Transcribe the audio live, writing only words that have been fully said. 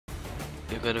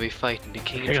You're gonna be fighting the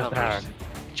King King of of Travelers, Stars.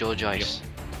 Joe Joyce.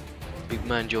 Big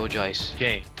man Joe Joyce.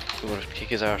 Jay. You're gonna kick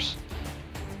his arse.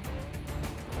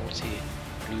 Let's see.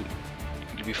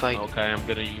 You'll be fighting. Okay, I'm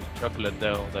gonna use chocolate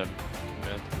though then.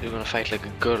 You're gonna fight like a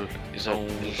girl. Is that?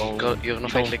 You're gonna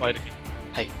fight like.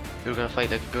 Hey, you're gonna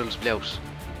fight like a girl's blouse.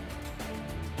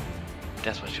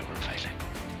 That's what you're gonna fight like.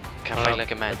 Can't fight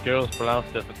like a man. A girl's blouse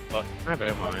doesn't fuck.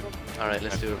 Never mind. Alright,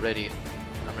 let's do it. Ready?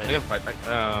 I'm I ready. can fight like.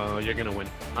 Oh, you're gonna win.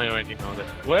 I already know this.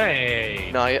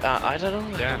 Wait! No, I don't know.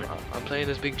 Like, Damn it. I'm playing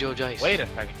as Big Joe Joyce. Wait a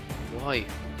second. Why?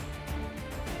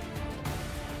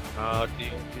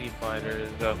 DLC fighters.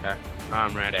 Okay.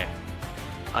 I'm ready.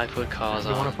 I put cause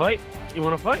You on. wanna fight? You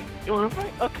wanna fight? You wanna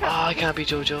fight? Okay. Oh, I can't be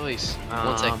Joe Joyce.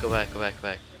 One sec, go back.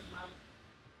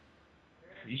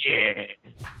 Yeah.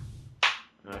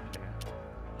 Okay.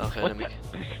 Okay, What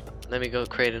let me go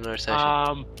create another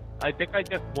session. I think I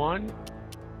just won.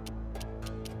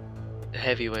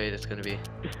 Heavyweight it's gonna be.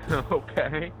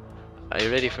 Okay. Are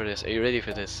you ready for this?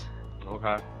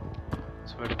 Okay.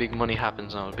 It's where the big money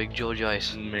happens now. Big Joe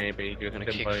Joyce. Maybe you're gonna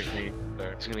gonna kick. invite me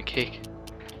there. He's gonna kick.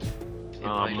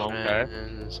 Okay.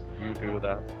 Friends. You do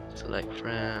that. Select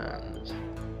friends.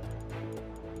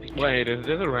 Wait, is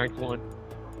this a ranked one?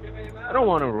 I don't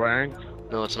want a rank.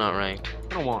 No, it's not ranked.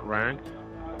 I don't want ranked.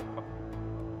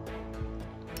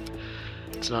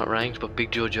 It's not ranked, but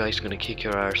Big Joe Joyce is gonna kick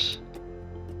your arse.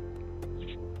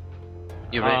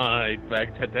 You ready? I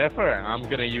beg to differ. I'm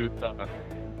gonna use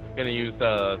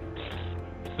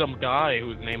some guy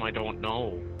whose name I don't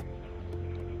know.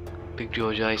 Big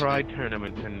Joe Joyce. Try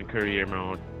tournament in career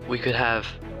mode. We could have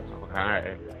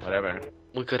Whatever.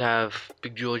 We could have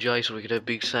Big Joe Joyce, or we could have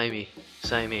Big Squeaky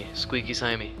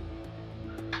Simey.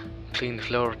 Clean the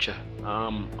floor with you.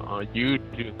 You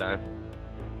do that.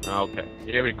 Okay,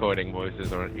 you're recording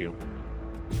voices, aren't you?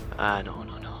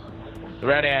 No.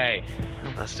 Ready?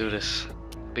 Let's do this.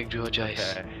 Big Joe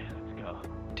Joyce. Okay, let's go.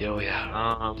 There we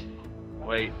are.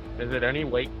 Wait, is it any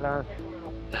weight class?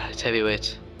 It's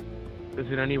heavyweight. Is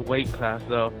it any weight class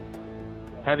though?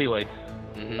 Heavyweight.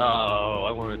 Oh,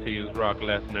 I wanted to use Brock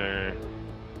Lesnar.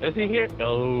 Is he here?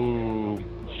 Oh,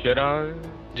 should I?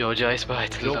 Joe Joyce by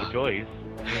Joe Joyce.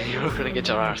 You're gonna get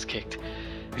your arse kicked.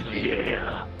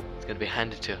 Yeah. It's gonna be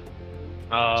handed to you.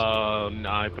 No,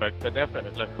 I beg to differ.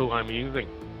 Look who I'm using.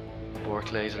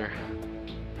 Bork Laser.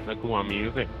 Look who I'm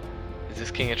using. Is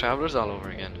this King of Travelers all over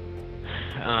again?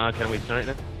 Can we start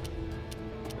it?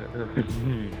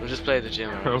 We'll just play the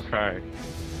gym. Okay.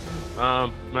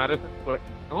 Madison Square.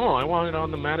 Oh, I want it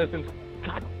on the Madison.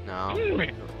 God No. damn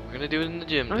it. We're gonna do it in the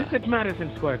gym. I said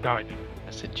Madison Square Garden.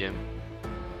 I said gym.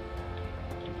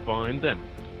 Fine then.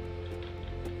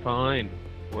 Fine.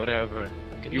 Whatever.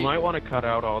 You might want to cut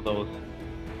out all those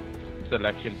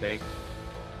selection things.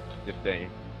 Just saying.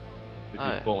 This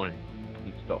is boring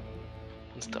and stuff.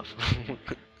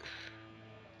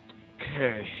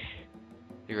 Okay.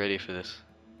 You ready for this?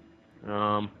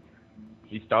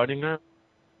 You starting now?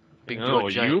 Big No,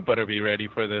 Joe you better be ready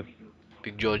for this.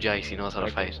 Big Joe Joyce, he knows how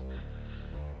to fight.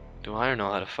 Do I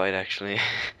know how to fight actually?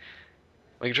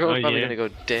 My controller's probably gonna go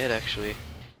dead actually.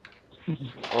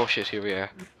 Oh shit, here we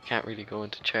are. Can't really go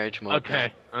into charge mode.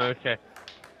 Okay, okay.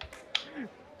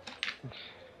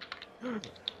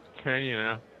 Can you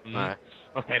now? Alright.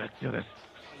 Okay, let's do this.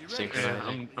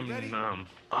 Synchronizing. I'm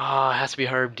Oh, it has to be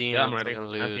Herb Dean. Yeah, I'm ready. gonna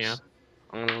lose.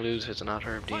 I'm gonna lose if it's not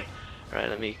Herb Dean. Alright,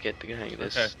 let me get the hang of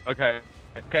this.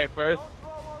 Okay, first,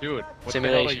 dude, what Simulation.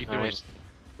 the hell are you doing?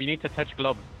 We need to touch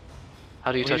gloves.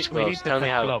 How do you touch gloves? Tell me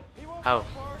how. How?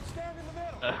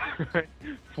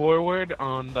 Forward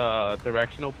on the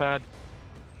directional pad.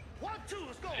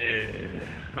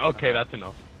 Okay, that's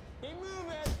enough.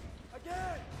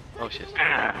 Oh shit.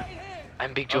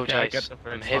 I'm Big Joe Joyce.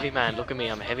 I'm a heavy man. Look at me,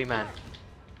 I'm a heavy man.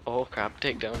 Oh crap,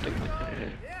 take down.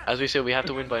 As we said, we have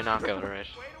to win by knockout, alright?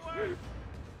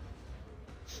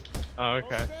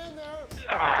 Okay.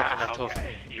 Left hook.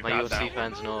 My UFC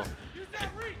fans know.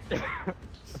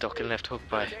 Duck and left hook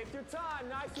by.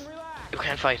 You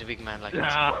can't fight a big man like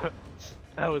that.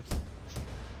 That was.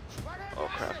 Oh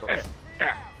crap. Okay.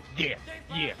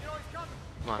 Yeah.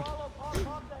 Come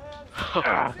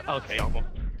on. Okay, almost.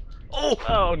 Oh!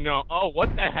 Oh no. Oh,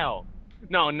 what the hell?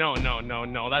 No.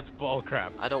 That's bull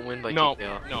crap. I don't win by No.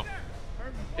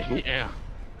 Yeah.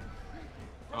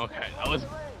 Okay, that was.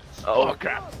 Oh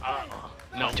crap.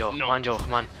 No. Joe, come on, Joe.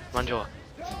 Come on, Joe.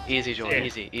 Easy, Joe.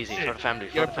 Easy. For the family.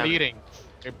 You're bleeding.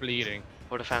 You're bleeding.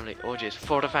 For the family. Oh jeez.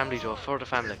 For the family, Joe. For the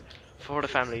family. For the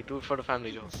family. Do it for the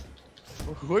family, Joe.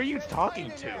 Who are you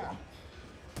talking to?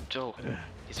 Joe.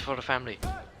 It's for the family.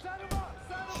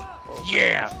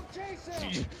 Yeah.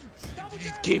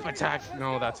 Keep attacking.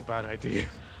 No, that's a bad idea.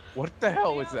 What the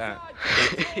hell was that?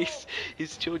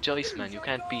 he's Joe Joyce, man. You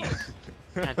can't beat.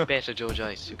 You can't bet a Joe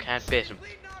Joyce. You can't bet him.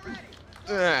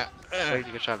 Where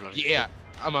do you travel on? Yeah,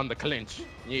 I'm on the clinch.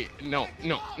 Yeah, no.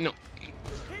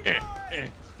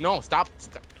 No, stop.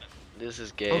 This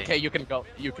is gay. Okay, you can go.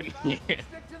 You can. Yeah.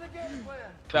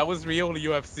 That was real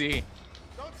UFC.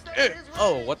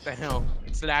 Oh, what the hell?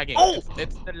 It's lagging. Oh!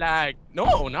 It's the lag.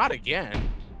 No, not again.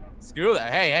 Screw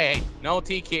that. Hey. No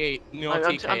TK. No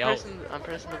TKO. I'm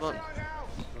pressing the button.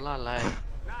 A lot of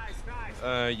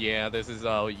lag. Yeah, this is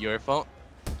all your fault.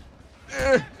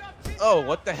 Oh,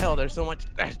 what the hell? There's so much.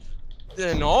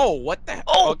 No, what the hell?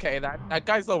 Oh! Okay, that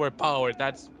guy's overpowered.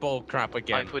 That's bull crap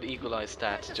again. I put equalized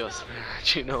stats just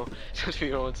for, you know, just for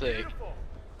your own sake.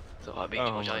 So I beat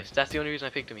Joe Joyce. That's the only reason I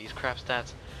picked him. He's crap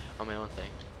stats on my own thing.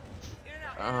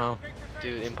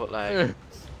 Dude, input lag.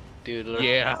 Dude, look,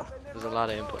 yeah. There's a lot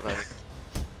of input lag.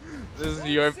 This is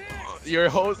your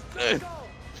host.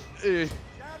 This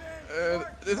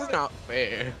is not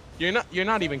fair. You're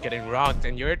not even getting rocked,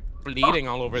 and you're bleeding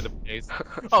all over the place.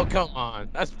 Oh, come on,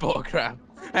 that's bullcrap.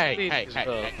 Hey,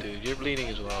 dude, you're bleeding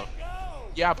as well.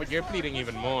 Yeah, but you're bleeding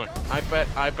even more. I bet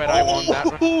I won that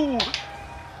round.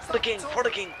 For the king, for the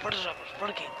king, for the trouble, for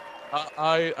the king.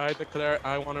 I declare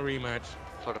I want a rematch.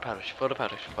 For the parish, fight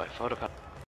for the parish.